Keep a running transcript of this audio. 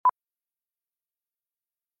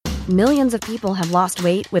Millions of people have lost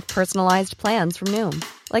weight with personalized plans from Noom.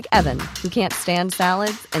 Like Evan, who can't stand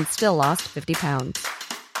salads and still lost 50 pounds.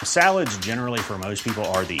 Salads generally for most people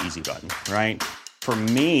are the easy button, right? For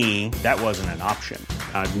me, that wasn't an option.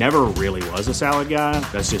 I never really was a salad guy.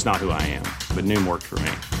 That's just not who I am. But Noom worked for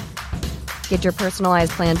me. Get your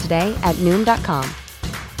personalized plan today at Noom.com.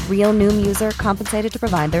 Real Noom user compensated to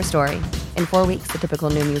provide their story. In 4 weeks, the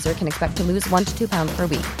typical Noom user can expect to lose 1 to 2 pounds per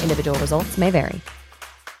week. Individual results may vary.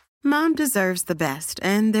 Mom deserves the best,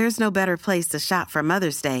 and there's no better place to shop for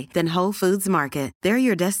Mother's Day than Whole Foods Market. They're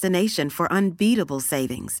your destination for unbeatable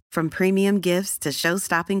savings, from premium gifts to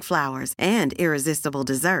show-stopping flowers and irresistible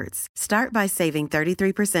desserts. Start by saving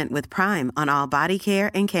 33% with Prime on all body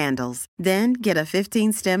care and candles. Then get a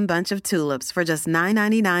 15-stem bunch of tulips for just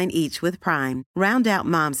 $9.99 each with Prime. Round out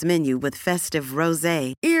Mom's menu with festive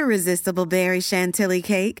rosé, irresistible berry chantilly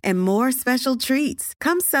cake, and more special treats.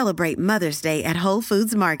 Come celebrate Mother's Day at Whole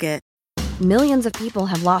Foods Market. Millions of people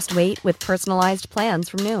have lost weight with personalized plans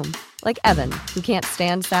from Noom. Like Evan, who can't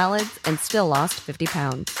stand salads and still lost 50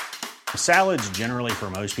 pounds. Salads generally for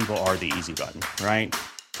most people are the easy button, right?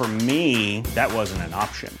 For me, that wasn't an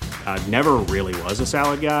option. I never really was a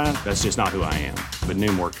salad guy. That's just not who I am. But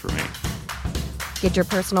Noom worked for me. Get your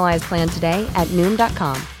personalized plan today at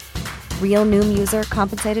Noom.com. Real Noom user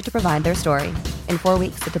compensated to provide their story. In 4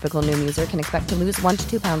 weeks, the typical Noom user can expect to lose 1 to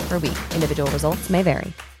 2 pounds per week. Individual results may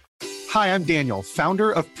vary. Hi, I'm Daniel,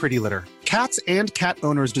 founder of Pretty Litter. Cats and cat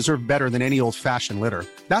owners deserve better than any old-fashioned litter.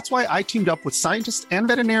 That's why I teamed up with scientists and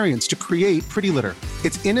veterinarians to create Pretty Litter.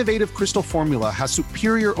 Its innovative crystal formula has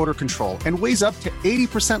superior odor control and weighs up to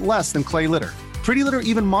 80% less than clay litter. Pretty Litter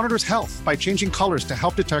even monitors health by changing colors to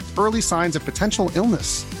help detect early signs of potential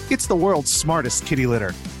illness. It's the world's smartest kitty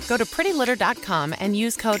litter. Go to prettylitter.com and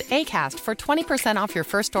use code ACAST for 20% off your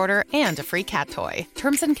first order and a free cat toy.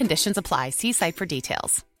 Terms and conditions apply. See site for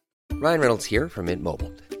details. Ryan Reynolds here from Mint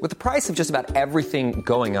Mobile. With the price of just about everything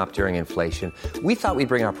going up during inflation, we thought we'd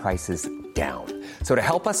bring our prices down. So to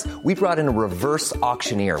help us, we brought in a reverse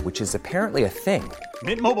auctioneer, which is apparently a thing.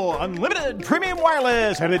 Mint Mobile Unlimited Premium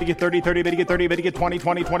Wireless. How to get 30, 30, bit to get 30, bit to get 20,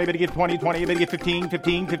 20, 20, bit to get 20, 20, bit to get 15,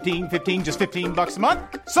 15, 15, 15, just $15 a month?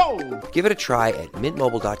 Sold! Give it a try at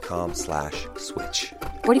mintmobile.com/switch.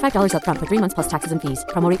 $45 up front for 3 months plus taxes and fees.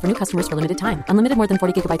 Promo rate for new customers for limited time. Unlimited more than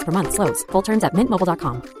 40 gigabytes per month. Slows full terms at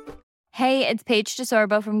mintmobile.com. Hey, it's Paige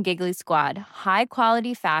DeSorbo from Giggly Squad. High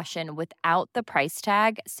quality fashion without the price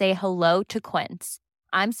tag. Say hello to Quince.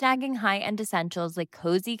 I'm snagging high-end essentials like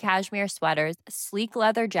cozy cashmere sweaters, sleek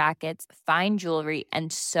leather jackets, fine jewelry,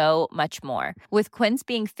 and so much more. With Quince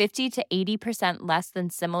being 50 to 80% less than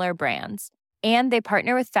similar brands. And they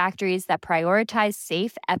partner with factories that prioritize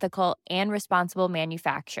safe, ethical, and responsible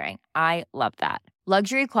manufacturing. I love that.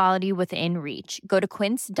 Luxury quality within reach. Go to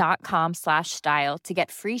quince.com/style to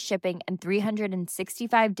get free shipping and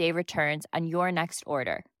 365-day returns on your next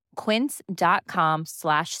order.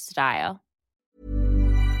 Quince.com/style.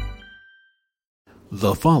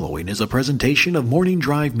 The following is a presentation of Morning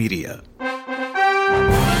Drive Media.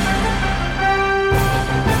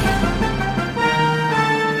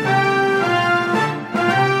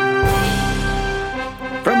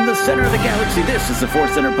 From the center of the galaxy, this is the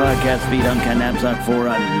Force Center podcast feed. I'm Ken Napzok for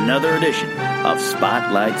another edition of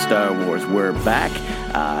Spotlight Star Wars. We're back,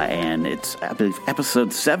 and it's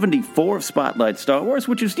episode 74 of Spotlight Star Wars,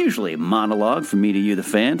 which is usually a monologue from me to you, the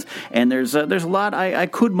fans. And there's a lot I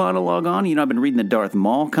could monologue on. You know, I've been reading the Darth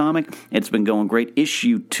Maul comic. It's been going great.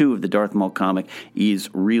 Issue 2 of the Darth Maul comic is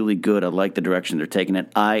really good. I like the direction they're taking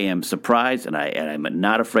it. I am surprised, and I'm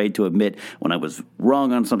not afraid to admit when I was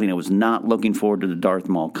wrong on something. I was not looking forward to the Darth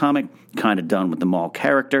Maul comic. Kind of done with the Maul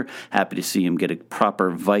character. Happy to see him get a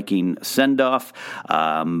proper Viking send-off.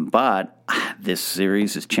 But this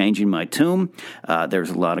series is changing my tune. There's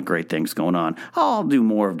a lot of great things going on. I'll do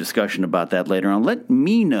more of discussion about that later on. Let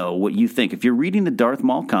me know what you think. If you're reading the Darth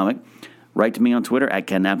Maul comic, write to me on Twitter at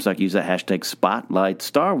Ken Napzok. Use that hashtag Spotlight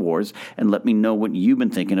Star Wars and let me know what you've been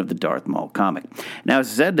thinking of the Darth Maul comic. Now, as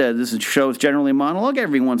I said, this show is generally a monologue.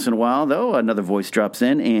 Every once in a while, though, another voice drops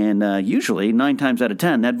in, and usually, 9 times out of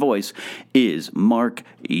 10, that voice is Mark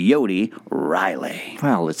Yodi Riley.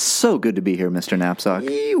 Well, it's so good to be here, Mr. Napzok.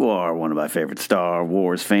 You are one of my favorite Star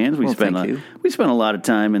Wars fans. We spent a lot of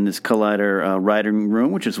time in this Collider writing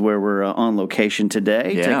room, which is where we're on location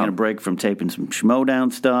today, taking a break from taping some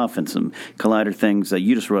Schmodown stuff and some Collider things.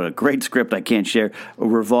 You just wrote a great script I can't share,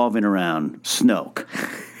 revolving around Snoke.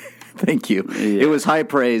 Thank you. Yeah. It was high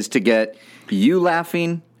praise to get you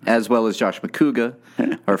laughing, as well as Josh McCouga,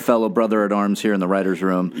 our fellow brother at arms here in the writers'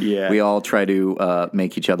 room. Yeah. We all try to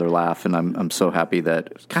make each other laugh, and I'm so happy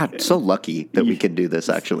that so lucky that we can do this.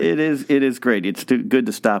 Actually, it is great. It's good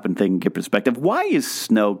to stop and think and get perspective. Why is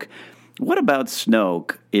Snoke? What about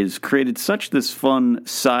Snoke is created such this fun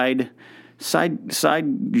side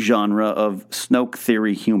genre of Snoke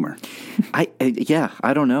theory humor? I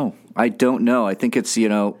don't know. I think it's,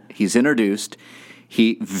 he's introduced,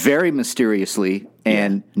 he very mysteriously,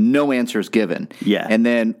 and no answers given. Yeah. And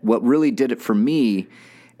then what really did it for me,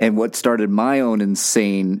 and what started my own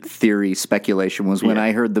insane theory speculation, was when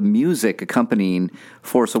I heard the music accompanying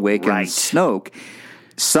Force Awakens Snoke.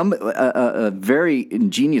 A very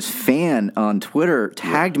ingenious fan on Twitter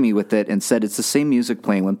tagged me with it and said it's the same music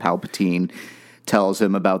playing when Palpatine tells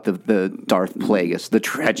him about the Darth Plagueis, the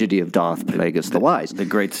tragedy of Darth Plagueis the Wise. The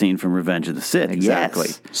great scene from Revenge of the Sith. Exactly.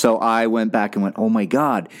 Yes. So I went back and went, oh my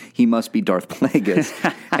God, he must be Darth Plagueis.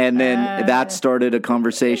 And then that started a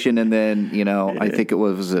conversation, and then, I think it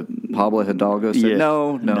was Pablo Hidalgo said,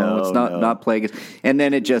 no, it's not Plagueis. And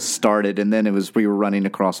then it just started, and then we were running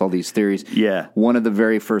across all these theories. Yeah. One of the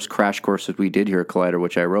very first crash courses we did here at Collider,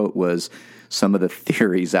 which I wrote, was some of the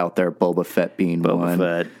theories out there, Boba Fett being one.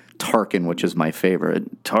 Fett. Tarkin, which is my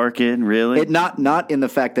favorite. Tarkin, really? Not in the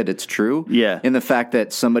fact that it's true. Yeah. In the fact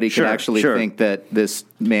that somebody could actually think that this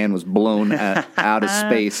man was blown out of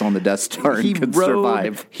space on the Death Star and could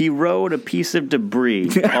survive. He rode a piece of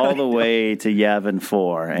debris all the way to Yavin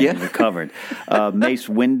 4 and recovered. Mace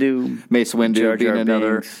Windu being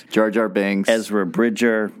another. Jar Jar Binks. Ezra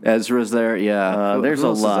Bridger. Ezra's there, yeah. There's who a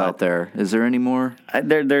else lot is out there. Is there any more?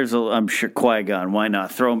 I'm sure Qui-Gon. Why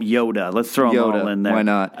not? Throw him Yoda. Let's throw them all in there. Why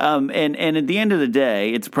not? And at the end of the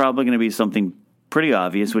day, it's probably going to be something pretty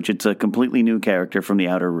obvious, which it's a completely new character from the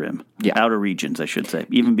Outer Rim. Yeah. Outer Regions, I should say.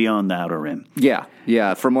 Even beyond the Outer Rim.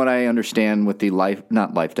 Yeah. From what I understand with the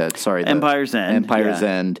Empire's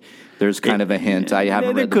End, there's kind of a hint. I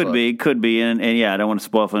haven't read the book. Could be. And I don't want to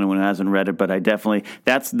spoil for anyone who hasn't read it, but I definitely,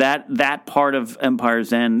 that's that part of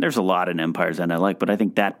Empire's End. There's a lot in Empire's End I like, but I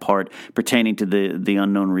think that part pertaining to the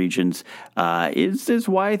unknown regions is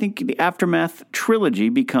why I think the Aftermath trilogy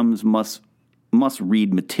becomes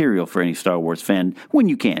must-read material for any Star Wars fan when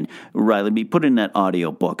you can. Riley, put in that audio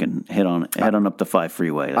book and head on up the 5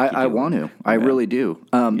 freeway. I want to. I really do.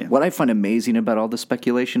 What I find amazing about all the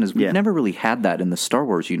speculation is we've never really had that in the Star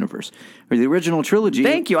Wars universe. Or the original trilogy.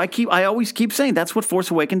 Thank you. I always keep saying that's what Force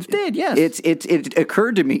Awakens did, yes. It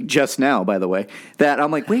occurred to me just now, by the way, that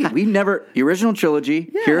I'm like, wait, we never, the original trilogy,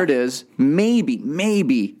 here it is.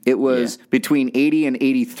 Maybe it was between 80 and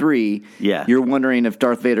 83. Yeah. You're wondering if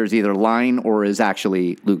Darth Vader's either lying or is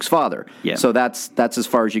actually Luke's father. Yeah. So that's as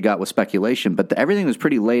far as you got with speculation. But everything was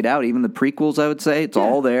pretty laid out. Even the prequels, I would say, it's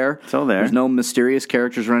all there. It's all there. There's no mysterious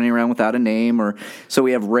characters running around without a name. So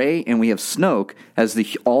we have Rey and we have Snoke as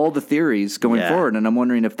all the theories going forward. And I'm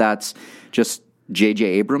wondering if that's just J.J.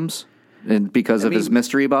 Abrams. And because of his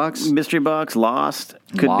mystery box? Mystery box, Lost.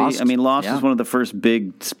 Could be. I mean, Lost was one of the first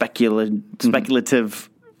big speculative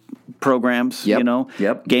programs,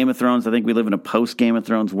 Yep. Game of Thrones, I think we live in a post-Game of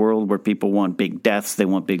Thrones world where people want big deaths, they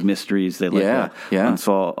want big mysteries, they like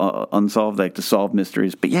unsolved, like to solve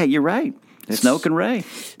mysteries. But yeah, you're right. Snoke and Rey.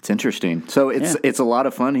 It's interesting. So it's a lot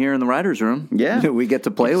of fun here in the writers' room. Yeah. We get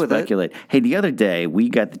to play with speculate. Hey, the other day, we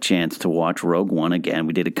got the chance to watch Rogue One again.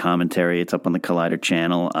 We did a commentary. It's up on the Collider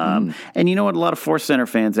channel. And you know what? A lot of Force Center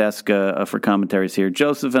fans ask for commentaries here.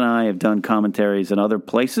 Joseph and I have done commentaries in other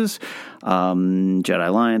places. Jedi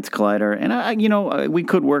Alliance, Collider. And, we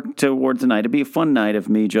could work towards a night. It'd be a fun night if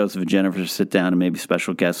me, Joseph, and Jennifer sit down and maybe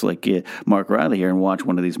special guests like Mark Riley here and watch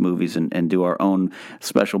one of these movies and do our own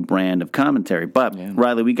special brand of commentary. But,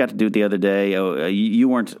 Riley, we got to do it the other day. You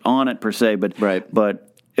weren't on it per se, but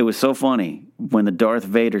it was so funny. When the Darth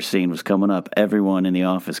Vader scene was coming up, everyone in the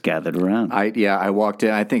office gathered around. I walked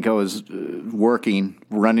in. I think I was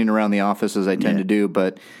running around the office as I tend to do,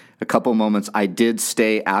 but a couple moments I did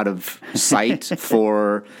stay out of sight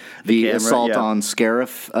for the camera, assault on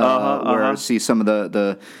Scarif, where I see some of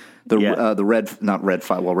the Red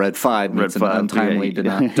 5 means an untimely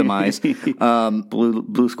demise.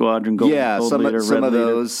 Blue Squadron, Gold Leader, some of Leader.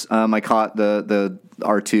 those. I caught the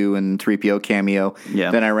R2 and 3PO cameo.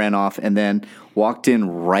 Yeah. Then I ran off and then walked in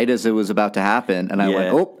right as it was about to happen. And I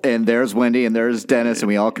went, and there's Wendy and there's Dennis, and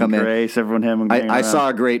we all come Grace, in. everyone having I saw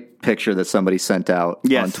a great picture that somebody sent out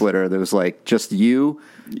on Twitter that was like just you,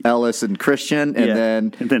 Ellis, and Christian,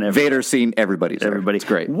 and then Vader scene, everybody. It's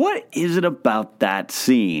great. What is it about that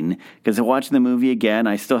scene? Because watching the movie again,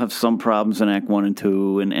 I still have some problems in Act 1 and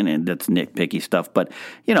 2, and that's nitpicky stuff. But,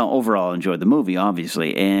 overall I enjoyed the movie,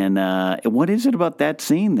 obviously. And what is it about that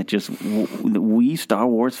scene that just we Star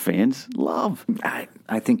Wars fans love? of?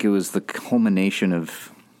 I think it was the culmination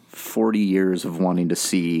of 40 years of wanting to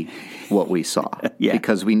see what we saw.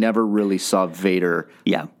 Because we never really saw Vader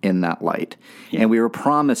in that light. And we were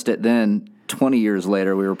promised it then, 20 years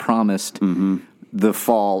later, we were promised the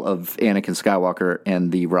fall of Anakin Skywalker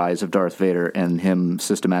and the rise of Darth Vader and him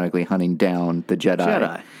systematically hunting down the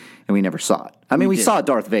Jedi. And we never saw it. I mean, we saw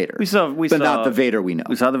Darth Vader. We saw not the Vader we know.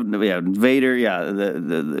 We saw Vader,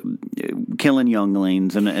 the killing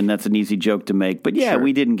younglings, and that's an easy joke to make. But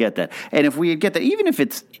we didn't get that. And if we had get that, even if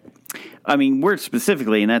it's, I mean, we're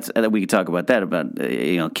specifically, and that's we could talk about that about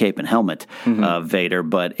cape and helmet Vader.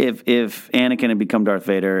 But if Anakin had become Darth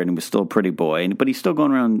Vader and he was still a pretty boy, but he's still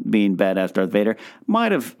going around being badass Darth Vader,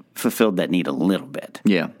 might have fulfilled that need a little bit.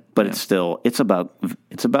 Yeah. But it's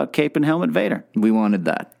about cape and helmet Vader. We wanted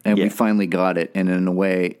that, and we finally got it. And in a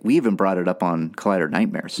way, we even brought it up on Collider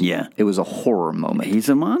Nightmares. Yeah, it was a horror moment. He's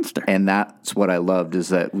a monster, and that's what I loved is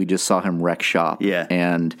that we just saw him wreck shop. Yeah,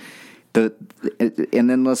 and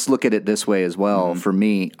then let's look at it this way as well. For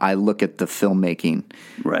me, I look at the filmmaking,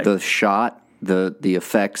 right? The shot, the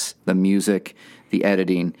effects, the music, the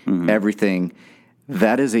editing, everything.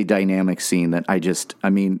 That is a dynamic scene that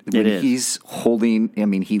when he's holding,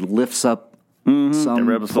 he lifts up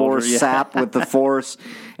some poor sap with the Force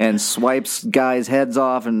and swipes guys' heads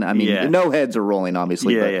off. And no heads are rolling,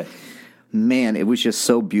 obviously. But man, it was just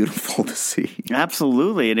so beautiful to see.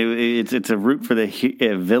 Absolutely. And it's a root for the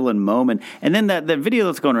villain moment. And then that video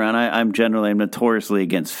that's going around, I'm notoriously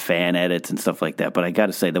against fan edits and stuff like that. But I got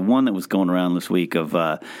to say, the one that was going around this week of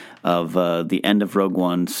the end of Rogue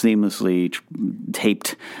One seamlessly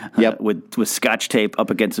taped with Scotch tape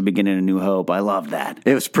up against the beginning of New Hope. I love that.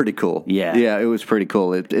 It was pretty cool. Yeah. Yeah, it was pretty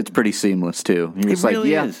cool. It's pretty seamless, too. It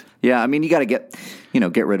really is. Yeah, I mean, you got to get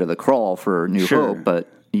rid of the crawl for New Hope, but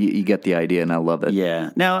you get the idea, and I love it.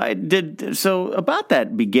 Yeah. Now, about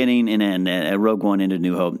that beginning and end at Rogue One into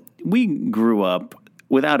New Hope, we grew up,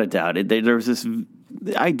 without a doubt, there was this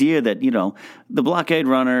idea that, the blockade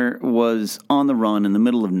runner was on the run in the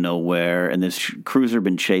middle of nowhere, and this cruiser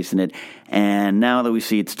been chasing it, and now that we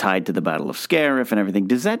see it's tied to the Battle of Scarif and everything,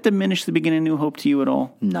 does that diminish the beginning of New Hope to you at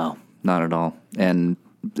all? No, not at all. And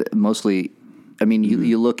mostly,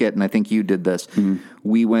 you look at, and I think you did this,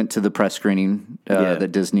 we went to the press screening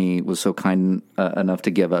that Disney was so kind enough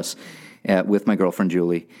to give us with my girlfriend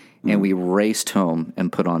Julie, and we raced home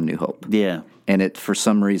and put on New Hope. Yeah. And it, for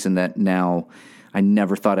some reason that now, I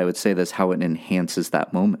never thought I would say this, how it enhances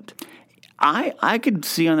that moment. I could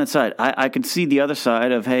see on that side. I could see the other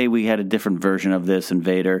side of, hey, we had a different version of this and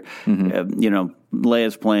Vader,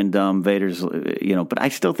 Leia's playing dumb, Vader's, but I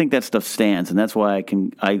still think that stuff stands, and that's why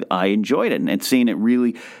I enjoyed it, and seeing it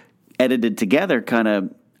really edited together kind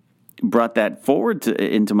of brought that forward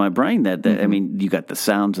into my brain. You got the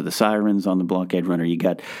sounds of the sirens on the blockade runner, you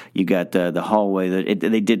got the hallway that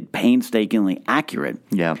they did painstakingly accurate.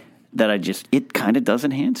 Yeah. That it kind of does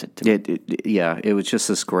enhance it. It was just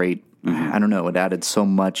this great, I don't know, it added so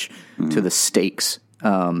much to the stakes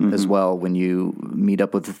as well when you meet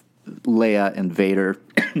up with Leia and Vader.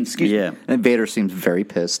 Excuse me. And Vader seems very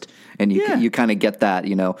pissed. And you kind of get that,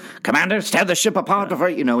 Commander, tear the ship apart before,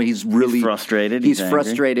 he's really frustrated. He's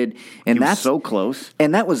frustrated. And that's so close.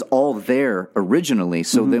 And that was all there originally.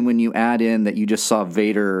 So then when you add in that you just saw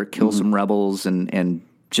Vader kill some rebels and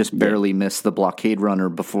just barely missed the blockade runner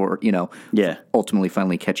before, ultimately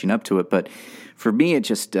finally catching up to it. But for me, it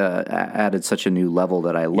just added such a new level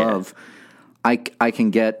that I love. I can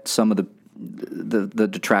get some of the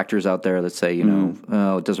detractors out there that say,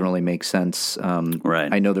 it doesn't really make sense.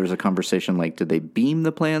 Right. I know there's a conversation like, did they beam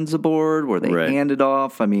the plans aboard? Were they handed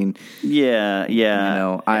off? I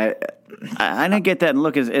get that. And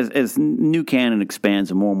look, as new canon expands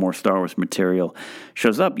and more Star Wars material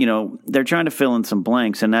shows up, they're trying to fill in some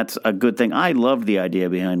blanks, and that's a good thing. I love the idea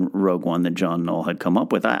behind Rogue One that John Knoll had come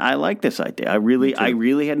up with. I like this idea. I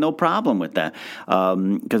really had no problem with that,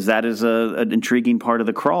 because that is an intriguing part of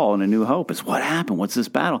the crawl in A New Hope. Is what happened? What's this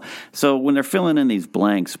battle? So when they're filling in these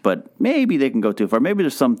blanks, but maybe they can go too far. Maybe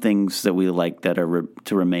there's some things that we like that are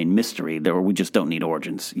to remain mystery, that we just don't need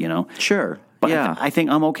origins. Sure. But I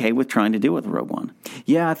think I'm okay with trying to do with Rogue One.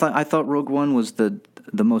 Yeah, I thought Rogue One was the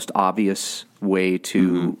most obvious way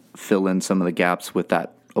to fill in some of the gaps with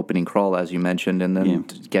that opening crawl, as you mentioned, and then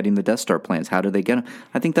getting the Death Star plans. How do they get them?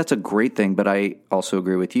 I think that's a great thing, but I also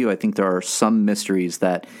agree with you. I think there are some mysteries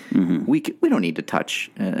that we don't need to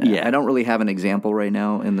touch. I don't really have an example right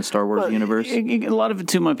now in the Star Wars universe. A lot of it,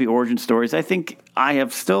 too, might be origin stories. I think I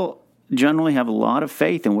have still generally have a lot of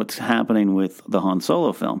faith in what's happening with the Han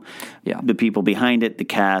Solo film. Yeah. The people behind it, the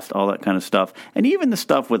cast, all that kind of stuff. And even the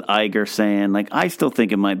stuff with Iger saying, like, I still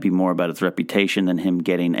think it might be more about its reputation than him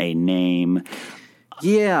getting a name.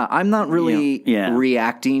 Yeah, I'm not really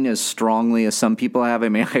reacting as strongly as some people have. I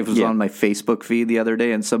mean, I was on my Facebook feed the other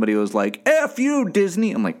day, and somebody was like, F you,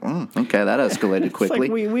 Disney. I'm like, okay, that escalated quickly.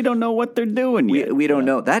 It's like we don't know what they're doing yet. We don't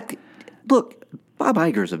know. That. Look, Bob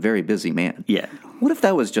Iger's a very busy man. Yeah. What if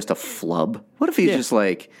that was just a flub? What if he's just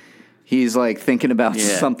like... He's like thinking about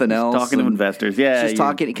something else. Talking to investors. Yeah. Just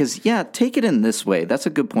talking, because, take it in this way. That's a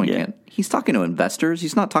good point, Ken. He's talking to investors.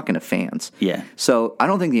 He's not talking to fans. Yeah. So I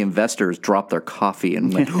don't think the investors dropped their coffee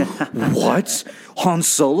and went, what? Han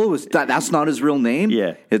Solo? That's not his real name?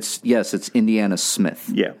 Yeah. It's Indiana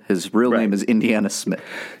Smith. Yeah. His real name is Indiana Smith.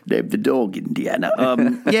 Dave the dog, Indiana.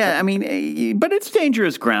 I mean, but it's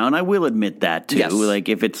dangerous ground. I will admit that, too. Yes. Like,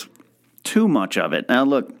 if it's too much of it. Now,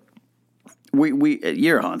 look.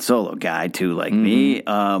 You're a Han Solo guy too, like me.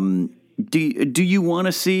 Do you want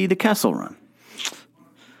to see the Kessel Run?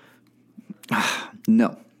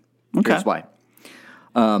 No. Okay. Here's why.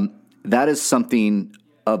 That is something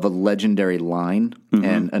of a legendary line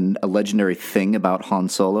and a legendary thing about Han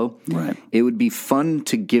Solo. Right. It would be fun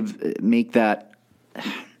to make that.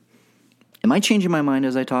 Am I changing my mind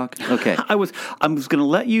as I talk? Okay. I'm going to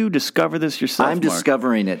let you discover this yourself. I'm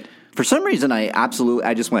discovering it. For some reason, I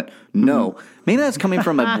just went, no. Maybe that's coming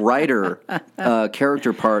from a brighter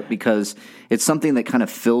character part, because it's something that kind of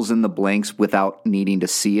fills in the blanks without needing to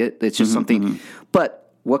see it. It's just something.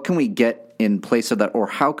 But what can we get in place of that? Or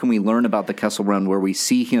how can we learn about the Kessel Run where we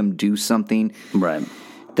see him do something? Right.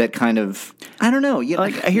 That kind of, I don't know.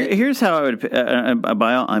 Here's how I would.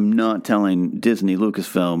 I'm not telling Disney,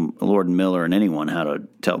 Lucasfilm, Lord and Miller, and anyone how to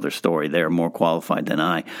tell their story. They're more qualified than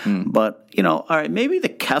I. But all right, maybe the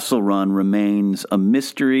Kessel Run remains a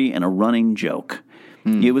mystery and a running joke.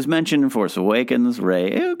 It was mentioned in Force Awakens.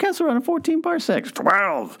 Rey, Kessel Run in 14 parsecs,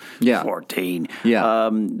 12, 14. Yeah,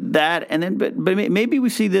 that, and then, but maybe we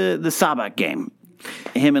see the Sabak game.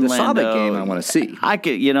 Him and the Lando. Sabak game I want to see. I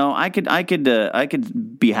could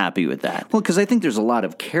be happy with that. Well, because I think there's a lot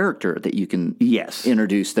of character that you can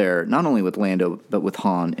introduce there, not only with Lando but with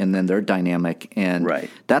Han, and then their dynamic, and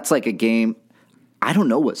that's like a game. I don't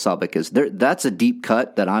know what Sabak is. That's a deep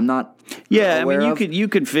cut that I'm not. Yeah, I mean, you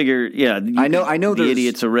could figure. Yeah, I know. The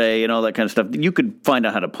Idiot's Array and all that kind of stuff. You could find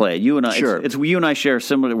out how to play it. You and I, it's you and I share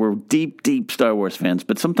similar. We're deep Star Wars fans,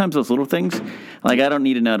 but sometimes those little things, like I don't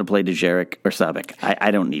need to know how to play Dejarik or Sabak.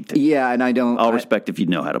 I don't need to. Yeah, and I don't. I'll respect if you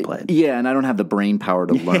know how to play it. Yeah, and I don't have the brain power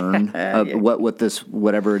to learn what this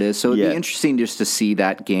whatever it is. So it'd be interesting just to see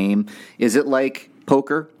that game. Is it like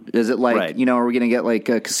poker? Is it like are we going to get like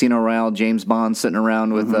a Casino Royale, James Bond sitting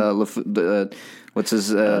around with what's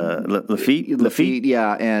his Lafitte?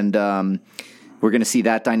 Yeah, and we're going to see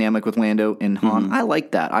that dynamic with Lando and Han. I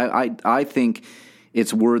like that. I think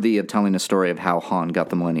it's worthy of telling a story of how Han got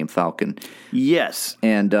the Millennium Falcon. Yes,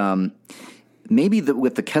 and maybe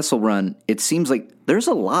with the Kessel Run, it seems like there's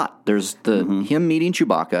a lot. There's him meeting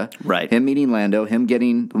Chewbacca, right? Him meeting Lando, him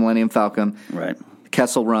getting the Millennium Falcon, right?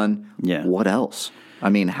 Kessel Run. Yeah. What else? I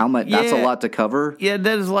mean, how much? That's a lot to cover. Yeah,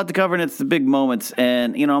 that is a lot to cover, and it's the big moments.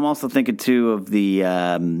 And I'm also thinking too of the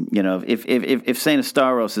if Saint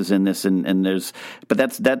Astaros is in this, and there's, but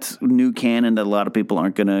that's new canon that a lot of people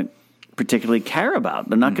aren't going to particularly care about.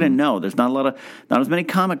 They're not going to know. There's not as many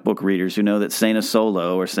comic book readers who know that Saint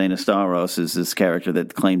Solo or Saint Astaros is this character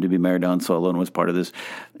that claimed to be married to Han Solo and was part of this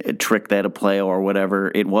trick they had to play or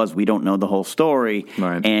whatever it was. We don't know the whole story.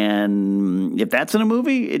 Right. And if that's in a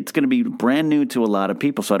movie, it's going to be brand new to a lot of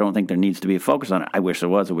people, so I don't think there needs to be a focus on it. I wish there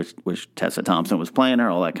was. I wish Tessa Thompson was playing her,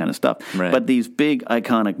 all that kind of stuff. Right. But these big,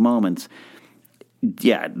 iconic moments,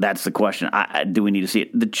 yeah, that's the question. Do we need to see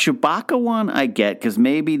it? The Chewbacca one I get, because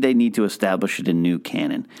maybe they need to establish it in new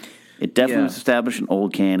canon. It definitely was established in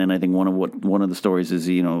old canon. I think one of the stories is,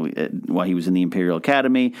 while he was in the Imperial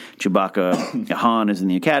Academy, Chewbacca, Han is in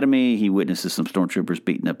the Academy. He witnesses some stormtroopers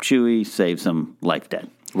beating up Chewie, saves some life dead.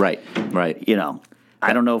 Right.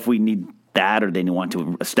 I don't know if we need that or they want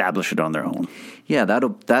to establish it on their own. Yeah,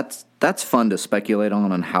 that's fun to speculate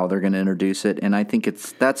on how they're going to introduce it, and I think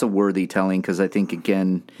that's a worthy telling, because I think,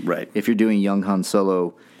 again, if you're doing young Han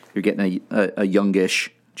Solo, you're getting a youngish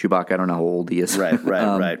Chewbacca. I don't know how old he is. Right.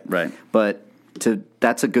 But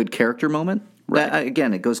that's a good character moment. Right.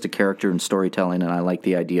 Again, it goes to character and storytelling, and I like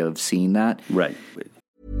the idea of seeing that. Right.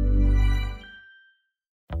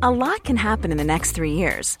 A lot can happen in the next 3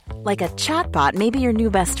 years. Like a chatbot may be your new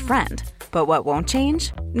best friend. But what won't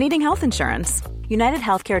change? Needing health insurance. United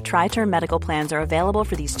Healthcare Tri-Term Medical Plans are available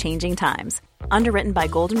for these changing times. Underwritten by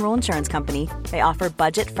Golden Rule Insurance Company, they offer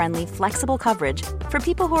budget-friendly, flexible coverage for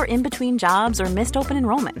people who are in between jobs or missed open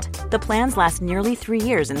enrollment. The plans last nearly 3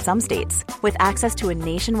 years in some states, with access to a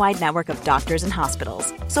nationwide network of doctors and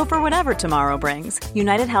hospitals. So for whatever tomorrow brings,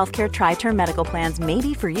 United Healthcare Tri-Term Medical Plans may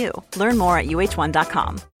be for you. Learn more at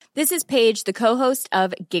uh1.com. This is Paige, the co-host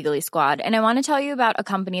of Giggly Squad, and I want to tell you about a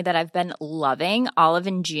company that I've been loving, Olive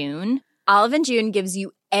 & June. Olive & June gives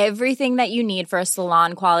you everything that you need for a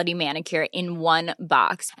salon-quality manicure in one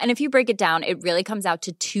box. And if you break it down, it really comes out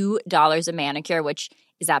to $2 a manicure, which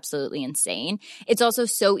is absolutely insane. It's also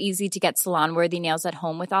so easy to get salon-worthy nails at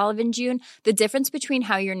home with Olive & June. The difference between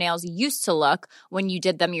how your nails used to look when you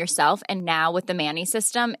did them yourself and now with the Mani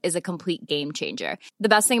system is a complete game changer. The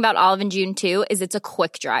best thing about Olive & June, too, is it's a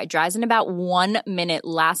quick dry. Dries in about 1 minute,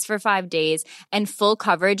 lasts for 5 days, and full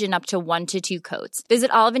coverage in up to 1 to 2 coats.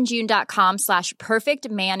 Visit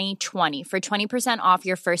oliveandjune.com/perfectmani20 for 20% off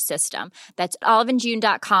your first system. That's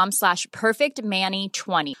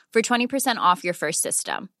oliveandjune.com/perfectmani20 for 20% off your first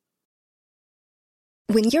system.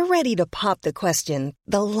 When you're ready to pop the question,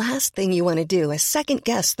 the last thing you want to do is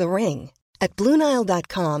second-guess the ring. At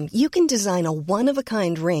BlueNile.com, you can design a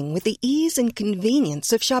one-of-a-kind ring with the ease and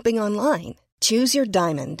convenience of shopping online. Choose your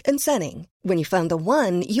diamond and setting. When you find the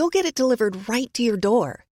one, you'll get it delivered right to your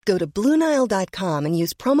door. Go to BlueNile.com and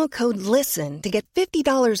use promo code LISTEN to get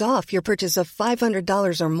 $50 off your purchase of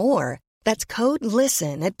 $500 or more. That's code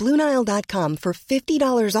LISTEN at BlueNile.com for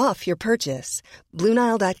 $50 off your purchase.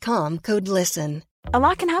 BlueNile.com, code LISTEN. A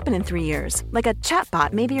lot can happen in 3 years, like a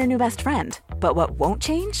chatbot may be your new best friend. But what won't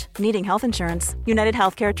change? Needing health insurance. United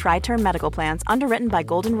Healthcare Tri-Term Medical Plans, underwritten by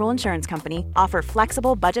Golden Rule Insurance Company, offer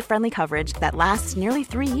flexible, budget-friendly coverage that lasts nearly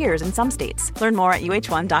 3 years in some states. Learn more at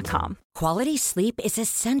uh1.com. Quality sleep is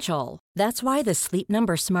essential. That's why the Sleep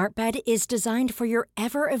Number Smart Bed is designed for your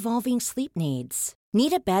ever-evolving sleep needs.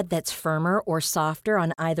 Need a bed that's firmer or softer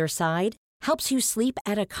on either side? Helps you sleep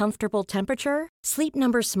at a comfortable temperature? Sleep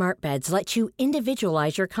Number Smart Beds let you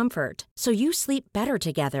individualize your comfort, so you sleep better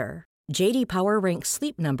together. J.D. Power ranks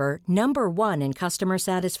Sleep Number number 1 in customer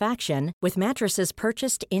satisfaction with mattresses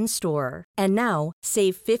purchased in-store. And now,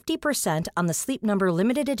 save 50% on the Sleep Number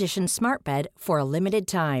Limited Edition Smart Bed for a limited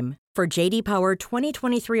time. For J.D. Power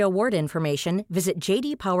 2023 award information, visit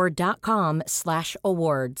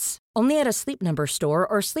jdpower.com/awards. Only at a Sleep Number store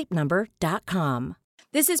or sleepnumber.com.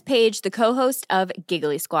 This is Paige, the co-host of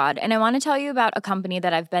Giggly Squad, and I want to tell you about a company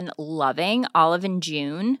that I've been loving, Olive &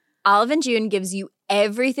 June. Olive & June gives you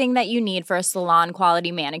everything that you need for a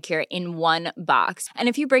salon-quality manicure in one box. And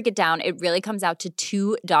if you break it down, it really comes out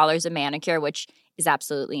to $2 a manicure, which is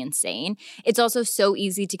absolutely insane. It's also so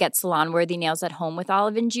easy to get salon-worthy nails at home with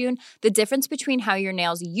Olive & June. The difference between how your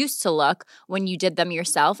nails used to look when you did them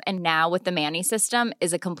yourself and now with the Mani system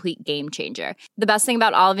is a complete game changer. The best thing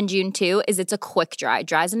about Olive & June, too, is it's a quick dry.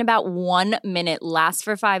 Dries in about 1 minute, lasts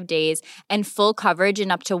for 5 days, and full coverage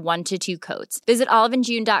in up to 1 to 2 coats. Visit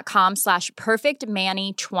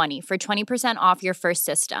oliveandjune.com/perfectmani20 for 20% off your first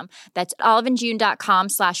system. That's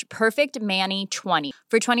oliveandjune.com/perfectmani20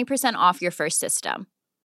 for 20% off your first system.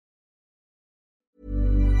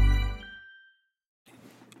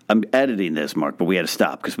 I'm editing this, Mark, but we had to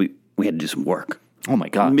stop because we had to do some work. Oh, my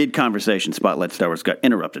God. Mid-conversation, Spotlight Star Wars got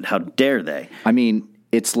interrupted. How dare they? I mean,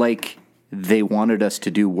 it's like they wanted us to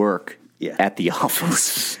do work at the office.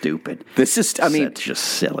 Stupid. This is, I mean. That's just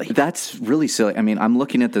silly. That's really silly. I mean, I'm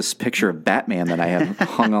looking at this picture of Batman that I have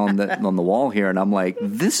hung on the wall here, and I'm like,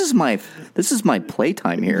 this is my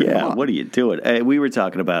playtime here. Yeah, what are you doing? We were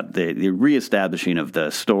talking about the reestablishing of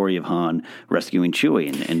the story of Han rescuing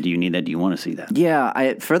Chewie, and do you need that? Do you want to see that?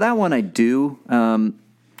 Yeah, for that one I do.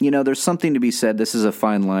 There's something to be said. This is a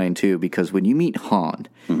fine line, too, because when you meet Han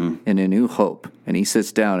in A New Hope, and he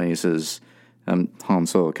sits down and he says, I'm Han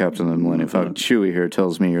Solo, Captain of the Millennium Falcon. Chewie here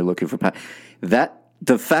tells me you're looking for the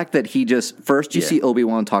fact that he just first you see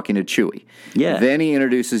Obi-Wan talking to Chewie, then he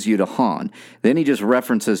introduces you to Han, then he just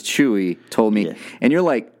references Chewie told me, and you're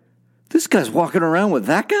like, this guy's walking around with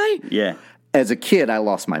that guy? Yeah. As a kid, I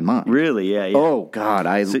lost my mind. Really? Yeah. Oh God,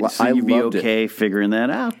 I you'd loved be okay figuring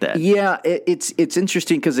that out. Then. Yeah, it's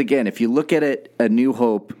interesting because again, if you look at it, A New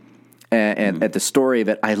Hope, and at the story of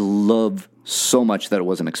it, I love so much that it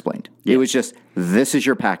wasn't explained. Yeah. It was just, this is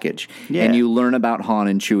your package. Yeah. And you learn about Han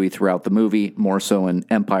and Chewie throughout the movie, more so in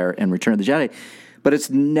Empire and Return of the Jedi. But it's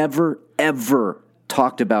never, ever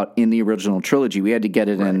talked about in the original trilogy. We had to get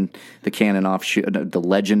it in the canon offshoot, the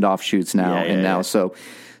legend offshoots now. So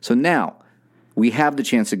now we have the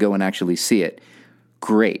chance to go and actually see it.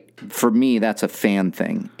 Great. For me, that's a fan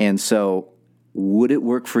thing. And so would it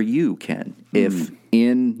work for you, Ken, if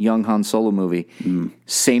in Young Han Solo movie,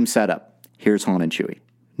 same setup, here's Han and Chewie.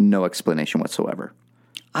 no explanation whatsoever.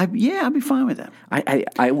 I'd be fine with that.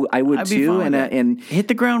 I would too, and hit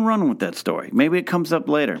the ground running with that story. Maybe it comes up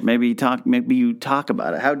later. Maybe you talk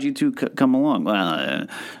about it. How'd you two come along? Well,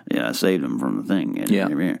 I saved him from the thing.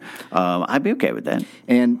 I'd be okay with that.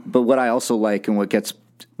 But what I also like and what gets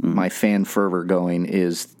my fan fervor going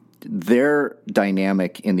is their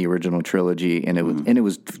dynamic in the original trilogy, and it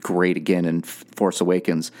was great again in Force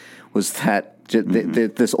Awakens. Was that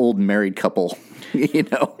this old married couple?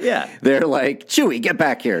 They're like, Chewie, get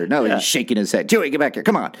back here. No, he's shaking his head. Chewie, get back here.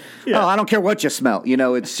 Come on. Oh, I don't care what you smell.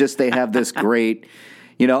 It's just they have this great,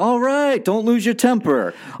 all right, don't lose your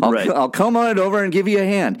temper. I'll come on over and give you a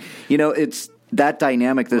hand. It's that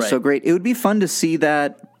dynamic that's so great. It would be fun to see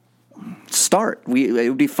that start. It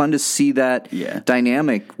would be fun to see that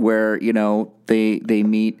dynamic where, they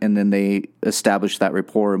meet and then they establish that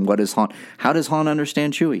rapport. And how does Han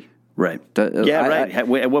understand Chewie? Right. At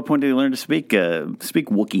what point did he learn to speak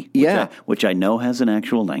Wookiee? Which I know has an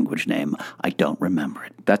actual language name. I don't remember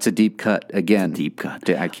it. That's a deep cut. Again. Deep cut.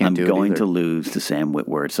 I can't do it. I'm going to lose to Sam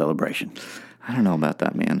Witwer Celebration. I don't know about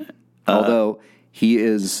that, man. Although he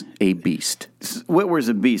is a beast. Witwer's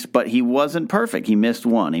a beast, but he wasn't perfect. He missed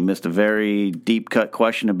one. He missed a very deep cut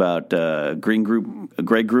question about Grey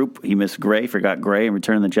Group. He missed Grey, forgot Grey in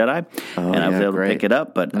Return of the Jedi, and I was able to pick it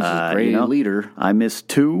up. But leader. I missed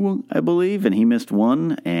two, I believe, and he missed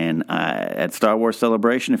one. And at Star Wars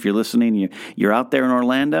Celebration, if you're listening, you're out there in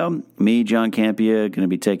Orlando. Me, John Campea, going to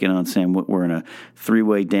be taking on Sam Witwer in a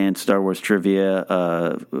 3-way dance Star Wars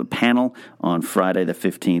trivia panel on Friday the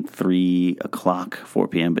 15th, 3 o'clock, 4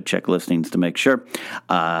 p.m. But check listings to make sure.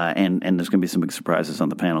 And there's going to be some big surprises on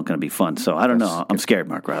the panel. Going to be fun. So I don't know. I'm scared,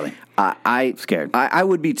 Mark Riley. I'm scared. I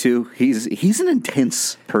would be too. He's an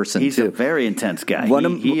intense person. He's too. a very intense guy.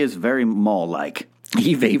 He is very Maul-like.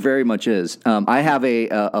 He very much is. I have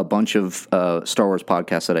a bunch of Star Wars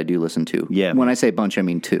podcasts that I do listen to. Yeah. When I say bunch, I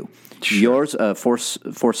mean two. Sure. Yours, Force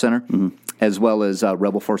Center, as well as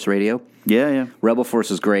Rebel Force Radio. Yeah. Rebel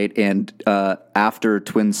Force is great. And after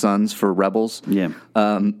Twin Suns for Rebels,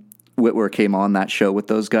 Witwer came on that show with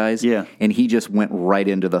those guys. Yeah. And he just went right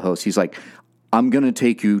into the host. He's like, I'm going to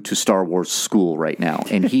take you to Star Wars school right now.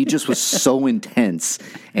 And he just was so intense.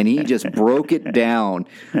 And he just broke it down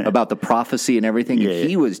about the prophecy and everything. Yeah, and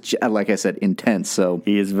he was, like I said, intense. So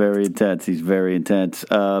he is very intense. He's very intense.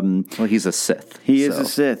 Well, he's a Sith. He is a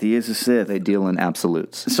Sith. They deal in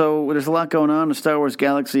absolutes. So there's a lot going on. The Star Wars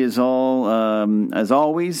galaxy is all, as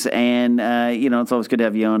always. And, it's always good to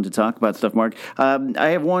have you on to talk about stuff, Mark.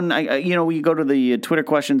 I have one, we go to the Twitter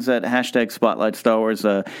questions at hashtag Spotlight Star Wars.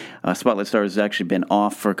 Spotlight Star Wars has actually been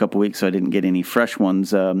off for a couple weeks, so I didn't get any fresh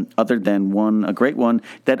ones, other than a great one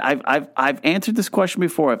that I've answered this question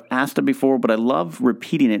before. I've asked it before, but I love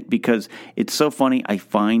repeating it because it's so funny. I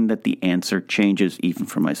find that the answer changes even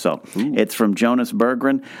for myself. Ooh. It's from Jonas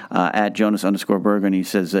Berggren, at Jonas_Berggren. He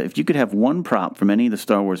says, if you could have one prop from any of the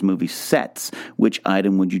Star Wars movie sets, which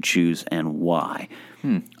item would you choose and why?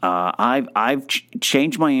 I've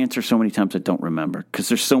changed my answer so many times I don't remember because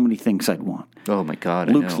there's so many things I'd want. Oh my God!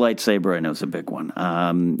 Luke's lightsaber, I know, is a big one.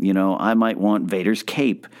 I might want Vader's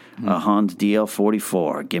cape, Han's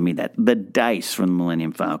DL-44. Give me that. The dice from the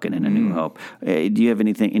Millennium Falcon and A New Hope. Do you have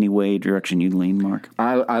any way, direction you'd lean, Mark?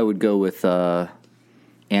 I would go with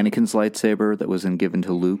Anakin's lightsaber that was given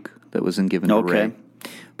to Luke, that was given to Rey.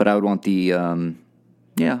 But I would want the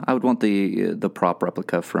the prop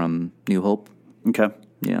replica from New Hope. Okay.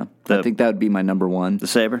 Yeah. I think that would be my number one. The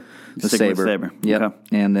saber? The saber. Yep. Okay.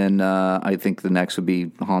 And then I think the next would be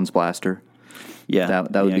Han's blaster. Yeah.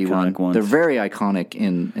 That would be one. Ones. They're very iconic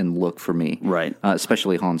in look for me. Right.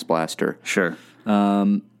 Especially Han's blaster. Sure.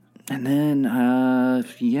 And then, I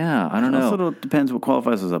don't know. It also depends what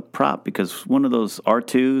qualifies as a prop, because one of those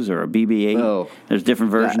R2s or a BB-8, there's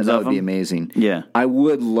different versions of them. That would be amazing. Yeah. I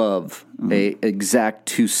would love a exact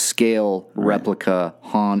to scale replica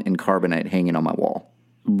Han in carbonite hanging on my wall.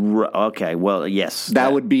 Okay, well, yes.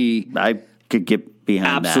 That would be... I could get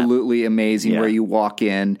behind absolutely amazing, where you walk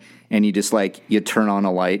in and you just you turn on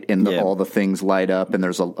a light and all the things light up and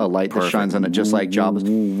there's a light that shines on it just like Jabba's.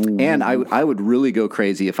 And I would really go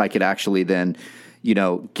crazy if I could actually then,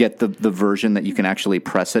 get the version that you can actually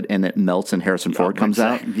press it and it melts and Harrison Ford comes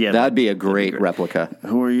out. Yeah, that'd be a great replica.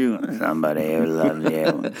 Who are you? Somebody who loves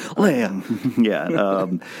you. Liam. Yeah.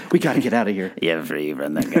 We got to get out of here. You're free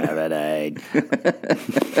from the carbonite.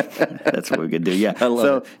 That's what we could do. Yeah. I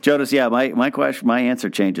love it. Jonas, my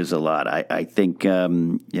answer changes a lot. I think,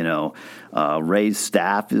 Rey's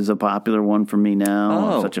staff is a popular one for me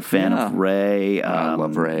now. I'm such a fan of Rey. I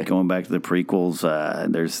love Rey. Going back to the prequels,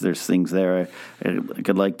 there's things there.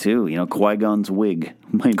 could like two. Qui-Gon's wig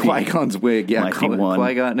might be. Qui-Gon's wig, yeah. Might be one.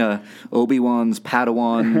 Qui-Gon, Obi-Wan's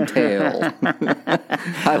Padawan tail.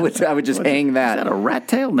 I would just hang that. Is that a rat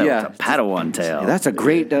tail? No, it's a Padawan tail. That's a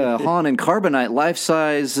great Han and Carbonite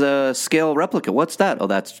life-size scale replica. What's that? Oh,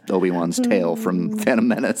 that's Obi-Wan's tail from Phantom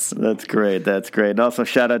Menace. That's great. And also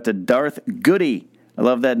shout out to Darth Goody. I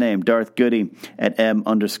love that name, Darth Goody, at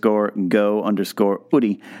M_go_Udi.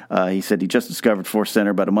 He said he just discovered Force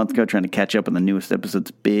Center about a month ago, trying to catch up on the newest episodes.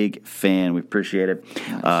 Big fan. We appreciate it.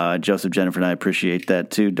 Nice. Joseph, Jennifer, and I appreciate that,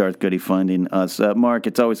 too. Darth Goody finding us. Mark,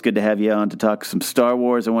 it's always good to have you on to talk some Star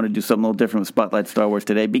Wars. I want to do something a little different with Spotlight Star Wars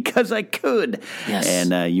today because I could. Yes.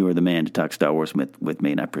 And you were the man to talk Star Wars with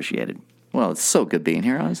me, and I appreciate it. Well, it's so good being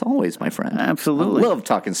here, as always, my friend. Absolutely. I love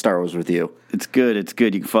talking Star Wars with you. It's good. You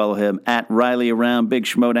can follow him at Riley Around. Big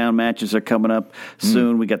Schmodown matches are coming up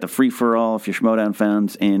soon. We got the free-for-all, if you're Schmodown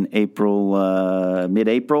fans, in April,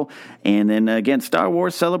 mid-April. And then, again, Star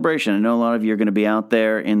Wars Celebration. I know a lot of you are going to be out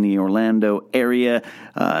there in the Orlando area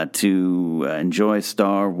to enjoy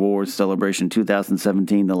Star Wars Celebration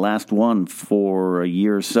 2017, the last one for a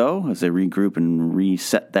year or so, as they regroup and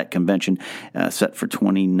reset that convention, set for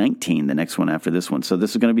 2019, the next one after this one. So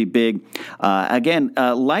this is going to be big. Again,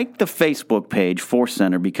 like the Facebook page, Force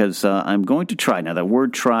Center, because I'm going to try. Now, that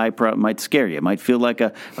word try might scare you. It might feel like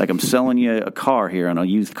I'm selling you a car here on a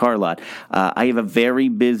used car lot. I have a very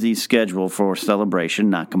busy schedule for Celebration.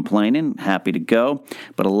 Not complaining. Happy to go.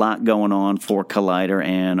 But a lot going on for Collider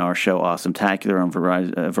and our show Awesome-tacular on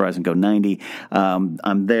Verizon Go 90.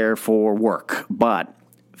 I'm there for work, but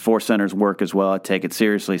Force Center's work as well. I take it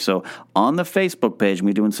seriously. So on the Facebook page,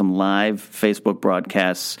 I'm doing some live Facebook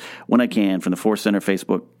broadcasts when I can from the Force Center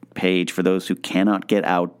Facebook page for those who cannot get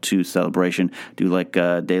out to Celebration, do like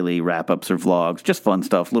daily wrap-ups or vlogs, just fun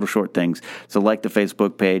stuff, little short things. So like the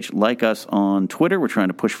Facebook page, like us on Twitter. We're trying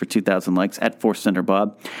to push for 2,000 likes at Force Center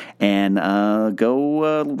Bob, and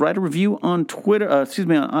go write a review on Twitter. On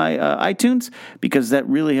iTunes, because that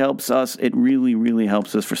really helps us. It really, really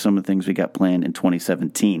helps us for some of the things we got planned in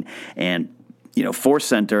 2017. And Force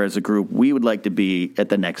Center as a group, we would like to be at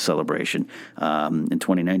the next Celebration in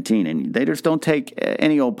 2019. And they just don't take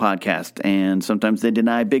any old podcast. And sometimes they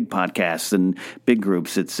deny big podcasts and big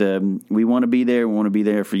groups. It's we want to be there. We want to be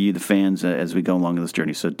there for you, the fans, as we go along this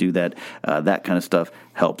journey. So do that. That kind of stuff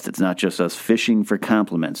helps. It's not just us fishing for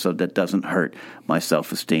compliments. So that doesn't hurt my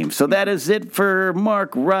self-esteem. So that is it for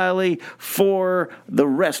Mark Riley, for the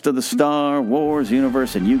rest of the Star Wars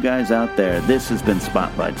universe and you guys out there. This has been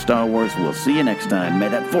Spotlight Star Wars. We'll see you next time. May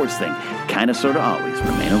that Force thing kind of, sort of, always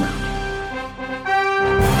remain around.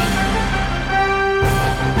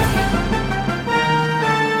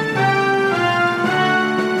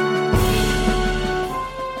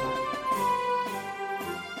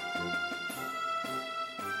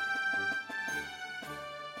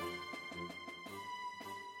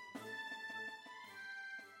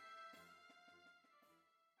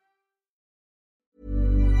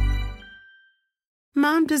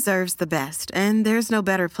 Mom deserves the best, and there's no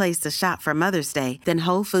better place to shop for Mother's Day than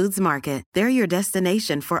Whole Foods Market. They're your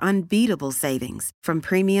destination for unbeatable savings, from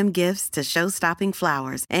premium gifts to show-stopping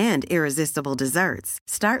flowers and irresistible desserts.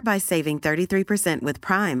 Start by saving 33% with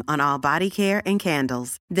Prime on all body care and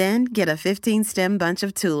candles. Then get a 15-stem bunch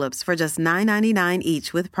of tulips for just $9.99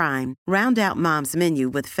 each with Prime. Round out Mom's menu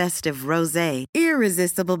with festive rosé,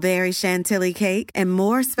 irresistible berry chantilly cake, and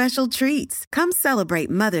more special treats. Come celebrate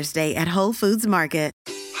Mother's Day at Whole Foods Market.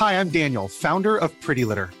 Hi, I'm Daniel, founder of Pretty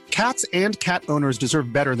Litter. Cats and cat owners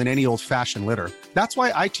deserve better than any old-fashioned litter. That's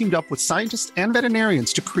why I teamed up with scientists and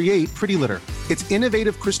veterinarians to create Pretty Litter. Its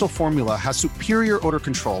innovative crystal formula has superior odor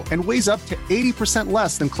control and weighs up to 80%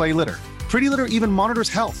 less than clay litter. Pretty Litter even monitors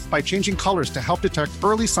health by changing colors to help detect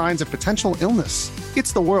early signs of potential illness.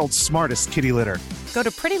 It's the world's smartest kitty litter. Go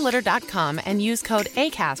to prettylitter.com and use code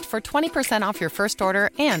ACAST for 20% off your first order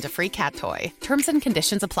and a free cat toy. Terms and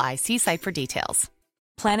conditions apply. See site for details.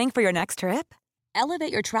 Planning for your next trip?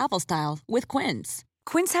 Elevate your travel style with Quince.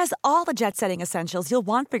 Quince has all the jet-setting essentials you'll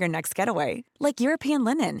want for your next getaway, like European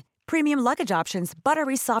linen, premium luggage options,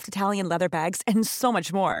 buttery soft Italian leather bags, and so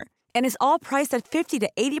much more. And is all priced at 50 to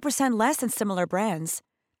 80% less than similar brands.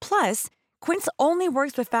 Plus, Quince only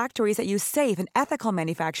works with factories that use safe and ethical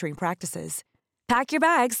manufacturing practices. Pack your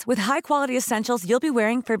bags with high-quality essentials you'll be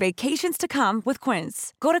wearing for vacations to come with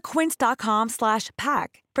Quince. Go to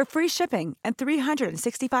quince.com/pack for free shipping and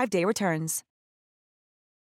 365-day returns.